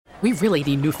We really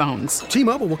need new phones.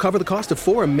 T-Mobile will cover the cost of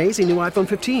 4 amazing new iPhone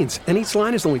 15s, and each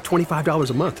line is only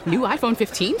 $25 a month. New iPhone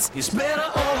 15s? It's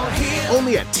better over here.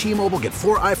 Only at T-Mobile, get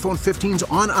 4 iPhone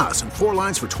 15s on us and 4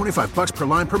 lines for $25 per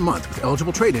line per month with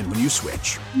eligible trade-in when you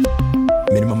switch.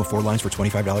 Minimum of 4 lines for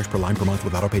 $25 per line per month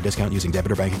with autopay discount using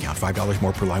debit or bank account. $5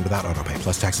 more per line without autopay,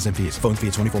 plus taxes and fees. Phone fee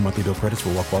at 24 monthly bill credits for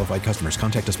well-qualified customers.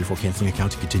 Contact us before canceling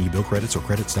account to continue bill credits or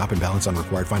credit stop and balance on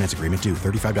required finance agreement due.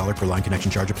 $35 per line connection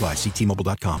charge applies. See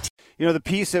T-Mobile.com. You know, the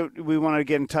piece that we wanted to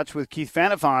get in touch with Keith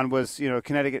Phaneuf on was,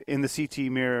 Connecticut in the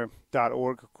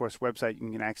ctmirror.org, of course, website. You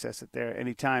can access it there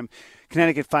anytime.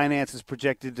 Connecticut finance is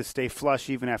projected to stay flush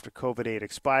even after COVID-8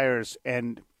 expires.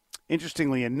 And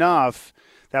interestingly enough,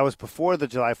 that was before the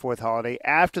July 4th holiday.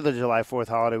 After the July 4th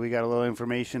holiday, we got a little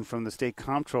information from the state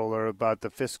comptroller about the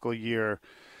fiscal year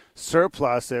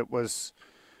surplus. It was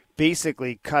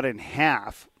basically cut in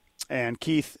half. And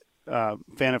Keith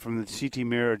Phaneuf from the CT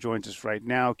Mirror joins us right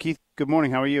now. Keith, good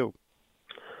morning. How are you?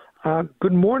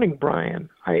 Good morning, Brian.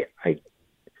 I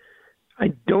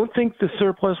don't think the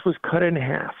surplus was cut in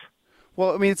half.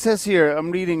 Well, I mean, it says here,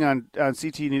 I'm reading on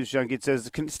CT News Junkie, it says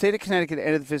the state of Connecticut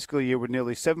ended the fiscal year with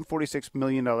nearly $746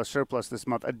 million surplus this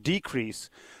month, a decrease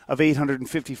of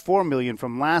 $854 million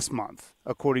from last month,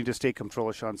 according to State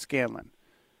Comptroller Sean Scanlon.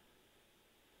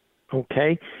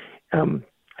 Okay.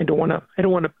 I don't want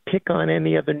to pick on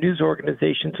any other news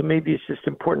organization, so maybe it's just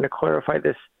important to clarify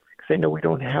this because I know we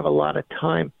don't have a lot of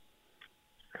time.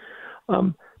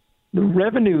 The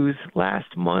revenues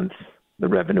last month, the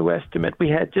revenue estimate we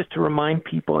had, just to remind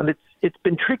people, and it's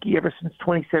been tricky ever since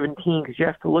 2017 because you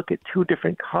have to look at two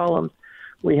different columns.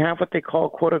 We have what they call,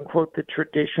 quote unquote, the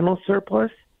traditional surplus,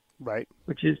 right?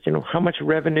 Which is, how much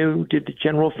revenue did the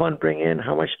general fund bring in,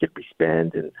 how much did we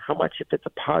spend, and how much, if it's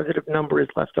a positive number, is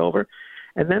left over.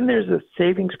 And then there's a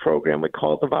savings program we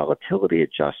call the volatility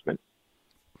adjustment.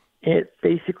 It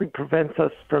basically prevents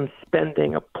us from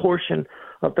spending a portion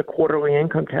of the quarterly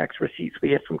income tax receipts we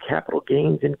get from capital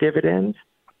gains and dividends.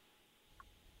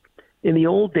 In the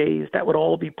old days, that would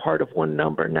all be part of one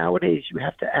number. Nowadays, you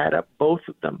have to add up both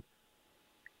of them.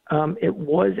 It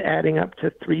was adding up to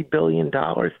 $3 billion.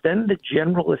 Then the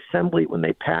General Assembly, when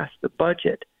they passed the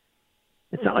budget,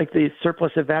 it's not like the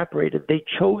surplus evaporated. They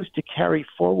chose to carry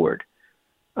forward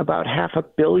about $500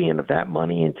 million of that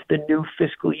money into the new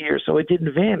fiscal year, so it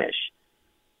didn't vanish.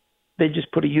 They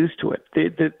just put a use to it.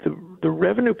 The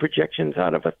revenue projections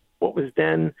out of what was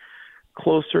then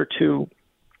closer to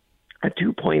a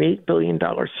 $2.8 billion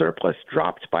surplus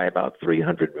dropped by about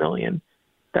 $300 million.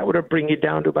 That would have bring you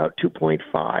down to about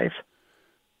 2.5.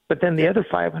 But then the other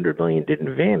 $500 million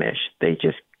didn't vanish. They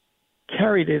just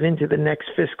carried it into the next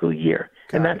fiscal year,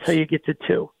 and that's how you get to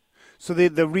 2. So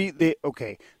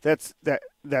okay,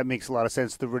 that makes a lot of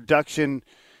sense. The reduction,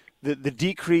 the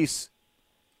decrease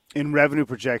in revenue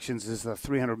projections is the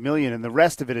 $300 million, and the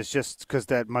rest of it is just because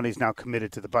that money's now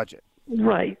committed to the budget.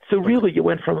 Right. So really, you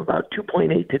went from about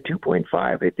 2.8 to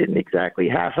 2.5. It didn't exactly,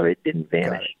 half of it didn't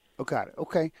vanish. Got it.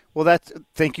 Okay. Well,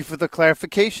 thank you for the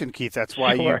clarification, Keith. That's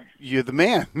why you're the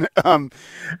man. No,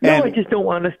 I just don't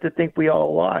want us to think we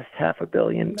all lost $500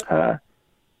 million.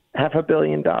 $500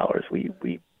 million.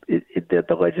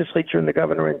 The legislature and the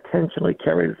governor intentionally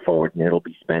carried it forward, and it'll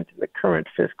be spent in the current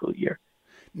fiscal year.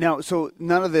 Now, so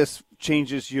none of this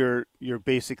changes your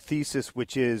basic thesis,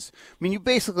 which is, you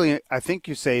basically, I think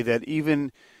you say that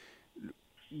even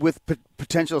with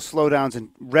potential slowdowns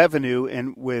in revenue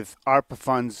and with ARPA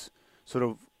funds sort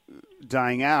of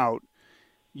dying out,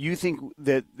 you think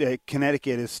that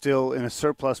Connecticut is still in a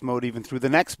surplus mode even through the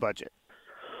next budget?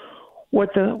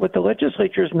 What the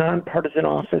legislature's nonpartisan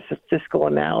Office of Fiscal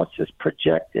Analysis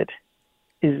projected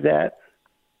is that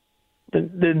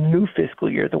the new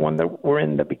fiscal year, the one that we're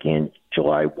in that began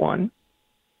July 1,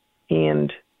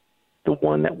 and the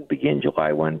one that will begin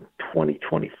July 1,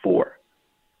 2024,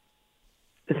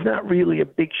 it's not really a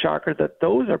big shocker that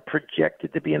those are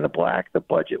projected to be in the black. The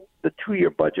 2-year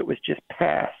budget was just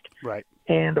passed. Right.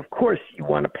 And, of course, you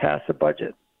want to pass a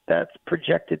budget that's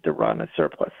projected to run a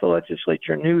surplus. The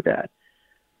legislature knew that.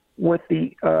 What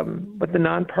the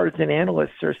nonpartisan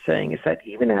analysts are saying is that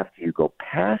even after you go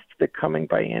past the coming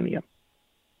biennium,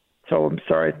 so I'm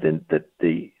sorry, the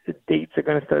dates are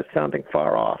going to start sounding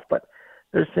far off, but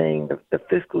they're saying the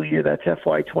fiscal year, that's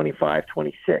FY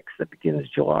 25-26, that begins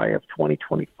July of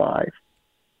 2025.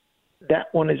 That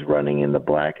one is running in the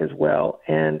black as well.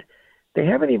 And they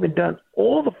haven't even done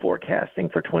all the forecasting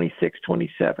for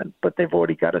 26-27, but they've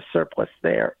already got a surplus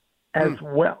there as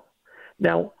well.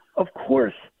 Now, of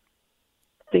course,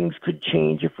 things could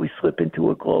change if we slip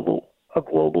into a global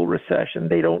recession.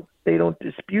 They don't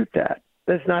dispute that.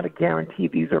 That's not a guarantee.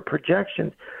 These are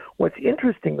projections. What's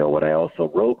interesting, though, what I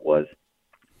also wrote was,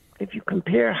 if you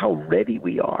compare how ready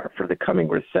we are for the coming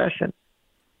recession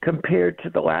compared to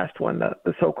the last one,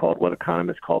 the so-called, what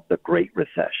economists call the Great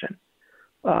Recession,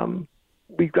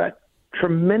 we've got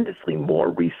tremendously more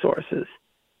resources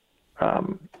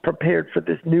prepared for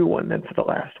this new one than for the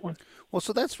last one. Well,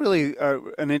 so that's really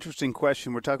an interesting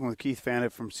question. We're talking with Keith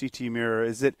Phaneuf from CT Mirror.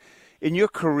 Is it, in your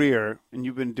career, and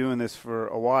you've been doing this for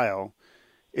a while,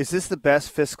 is this the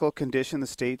best fiscal condition the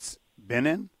state's been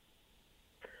in?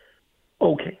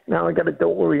 Okay. Now,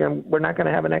 don't worry, we're not going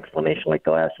to have an explanation like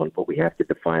the last one, but we have to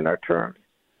define our terms.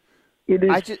 It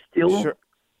is still... Sure.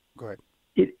 Go ahead.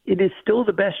 It is still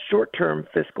the best short-term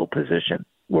fiscal position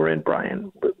we're in,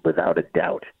 Brian, without a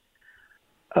doubt.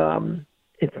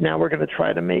 It's now we're going to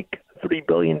try to make $3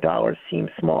 billion seem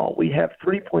small. We have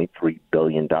 $3.3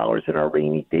 billion in our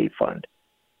rainy day fund.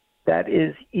 That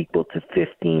is equal to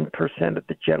 15% of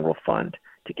the general fund.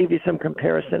 To give you some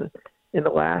comparison, in the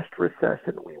last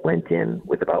recession, we went in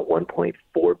with about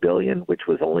 $1.4 billion, which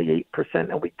was only 8%,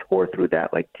 and we tore through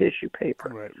that like tissue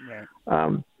paper.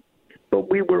 Right. But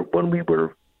when we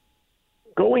were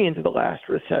going into the last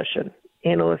recession,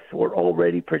 analysts were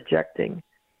already projecting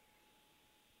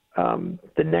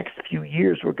the next few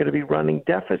years we're going to be running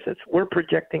deficits. We're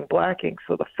projecting black ink.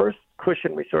 So the first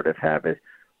cushion we sort of have is,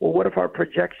 well, what if our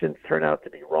projections turn out to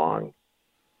be wrong?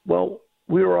 Well,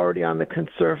 we were already on the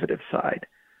conservative side.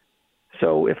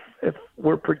 So if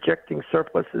we're projecting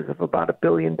surpluses of about $1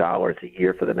 billion a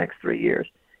year for the next 3 years,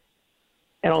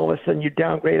 and all of a sudden you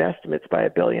downgrade estimates by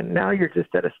 $1 billion, now you're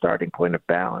just at a starting point of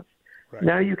balance. Right.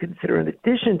 Now you consider, in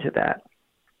addition to that,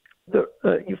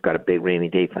 you've got a big rainy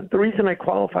day fund. The reason I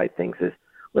qualify things is,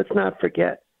 let's not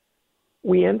forget,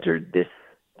 we entered this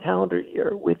calendar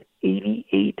year with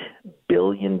 $88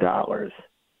 billion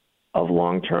of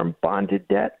long-term bonded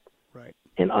debt, right,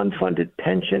 and unfunded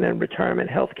pension and retirement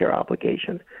health care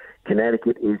obligations.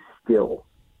 Connecticut is still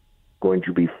going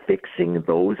to be fixing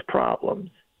those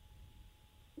problems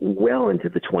well into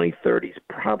the 2030s,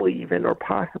 probably even or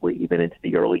possibly even into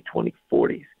the early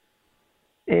 2040s.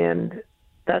 And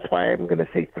that's why I'm going to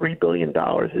say $3 billion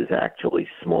is actually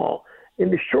small.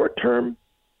 In the short term,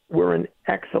 we're in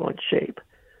excellent shape.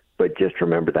 But just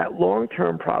remember that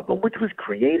long-term problem, which was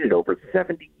created over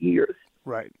 70 years,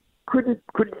 right, could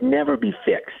never be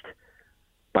fixed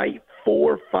by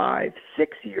 4, 5,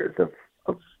 6 years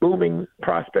of booming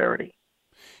prosperity.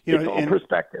 It's all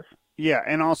perspective. Yeah,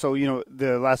 and also,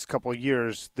 the last couple of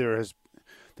years, they're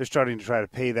starting to try to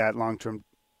pay that long-term,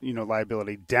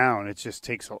 liability down. It just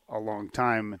takes a long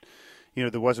time.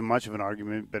 There wasn't much of an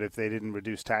argument, but if they didn't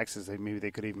reduce taxes, maybe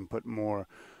they could even put more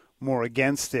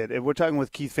against it. And we're talking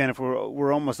with Keith Phaneuf.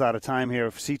 We're almost out of time here.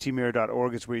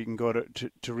 ctmirror.org is where you can go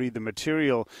to read the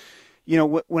material.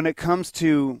 When it comes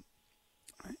to,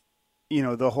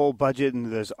 the whole budget,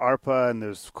 and there's ARPA and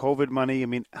there's COVID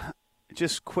money,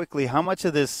 just quickly, how much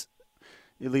of this,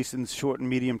 at least in short and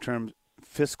medium term,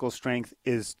 fiscal strength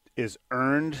is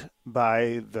earned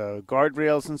by the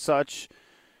guardrails and such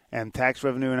and tax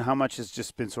revenue, and how much has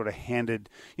just been sort of handed?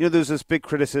 There's this big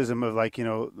criticism of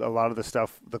a lot of the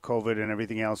stuff, the COVID and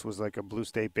everything else was like a blue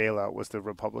state bailout was the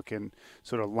Republican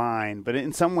sort of line. But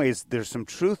in some ways there's some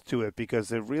truth to it, because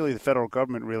the federal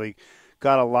government really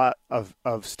got a lot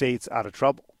of states out of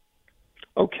trouble.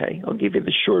 Okay, I'll give you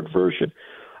the short version.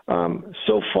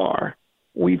 So far,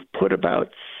 we've put about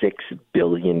 $6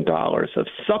 billion of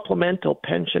supplemental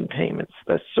pension payments,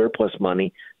 the surplus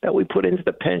money that we put into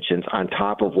the pensions on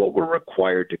top of what we're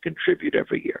required to contribute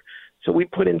every year. So we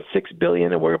put in $6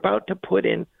 billion, and we're about to put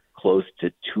in close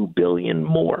to $2 billion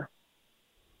more.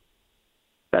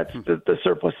 That's the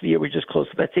surplus of the year we just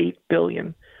closed. That's $8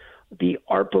 billion. The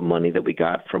ARPA money that we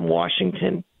got from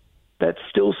Washington that's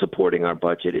still supporting our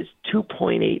budget is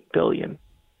 $2.8 billion.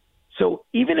 So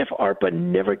even if ARPA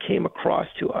never came across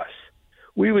to us,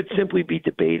 we would simply be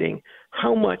debating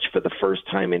how much, for the first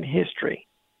time in history,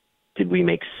 did we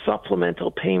make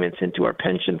supplemental payments into our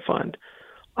pension fund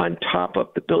on top of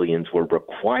the billions we're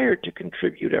required to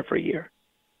contribute every year.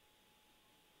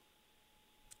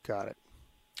 Got it.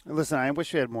 Listen, I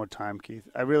wish we had more time, Keith.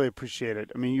 I really appreciate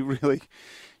it. I mean, you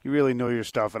really know your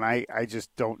stuff, and I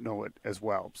just don't know it as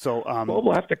well. So, well,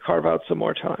 we'll have to carve out some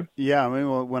more time. Yeah, I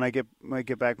mean, when I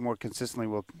get back more consistently,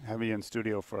 we'll have you in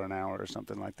studio for an hour or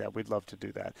something like that. We'd love to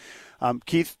do that.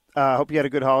 Keith, hope you had a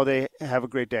good holiday. Have a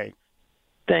great day.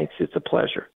 Thanks. It's a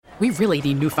pleasure. We really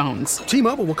need new phones.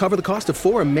 T-Mobile will cover the cost of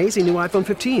 4 amazing new iPhone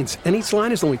 15s, and each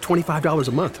line is only $25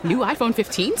 a month. New iPhone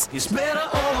 15s? It's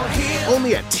better over here.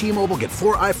 Only at T-Mobile, get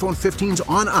 4 iPhone 15s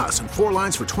on us and 4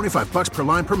 lines for $25 per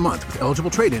line per month with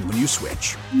eligible trade-in when you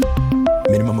switch.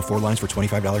 Minimum of 4 lines for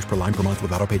 $25 per line per month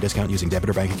with autopay discount using debit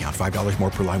or bank account. $5 more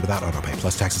per line without autopay,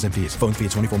 plus taxes and fees. Phone fee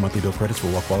at 24 monthly bill credits for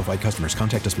well qualified customers.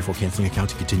 Contact us before canceling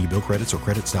account to continue bill credits or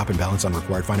credit stop and balance on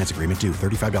required finance agreement due.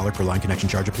 $35 per line connection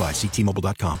charge applies. See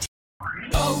T-Mobile.com.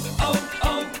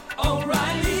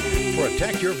 O'Reilly.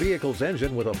 Protect your vehicle's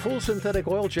engine with a full synthetic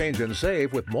oil change and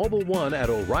save with Mobile One at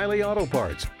O'Reilly Auto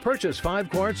Parts. Purchase 5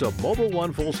 quarts of Mobile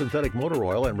One full synthetic motor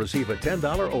oil and receive a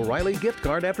 $10 O'Reilly gift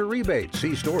card after rebate.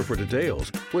 See store for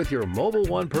details. With your Mobile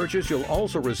One purchase, you'll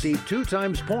also receive 2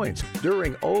 times points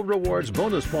during O Rewards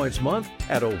Bonus Points Month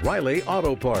at O'Reilly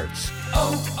Auto Parts.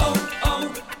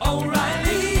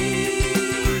 O'Reilly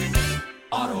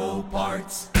Auto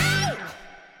Parts.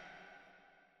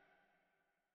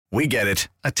 We get it.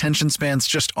 Attention spans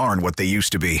just aren't what they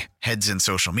used to be. Heads in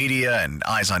social media and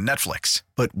eyes on Netflix.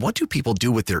 But what do people do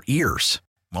with their ears?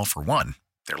 Well, for one,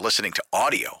 they're listening to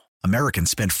audio. Americans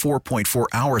spend 4.4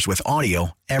 hours with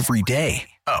audio every day.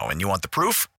 Oh, and you want the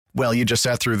proof? Well, you just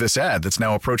sat through this ad that's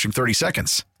now approaching 30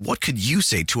 seconds. What could you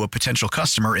say to a potential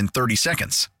customer in 30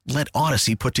 seconds? Let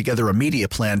Odyssey put together a media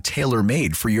plan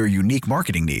tailor-made for your unique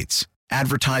marketing needs.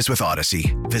 Advertise with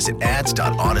Odyssey. Visit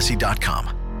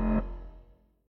ads.odyssey.com.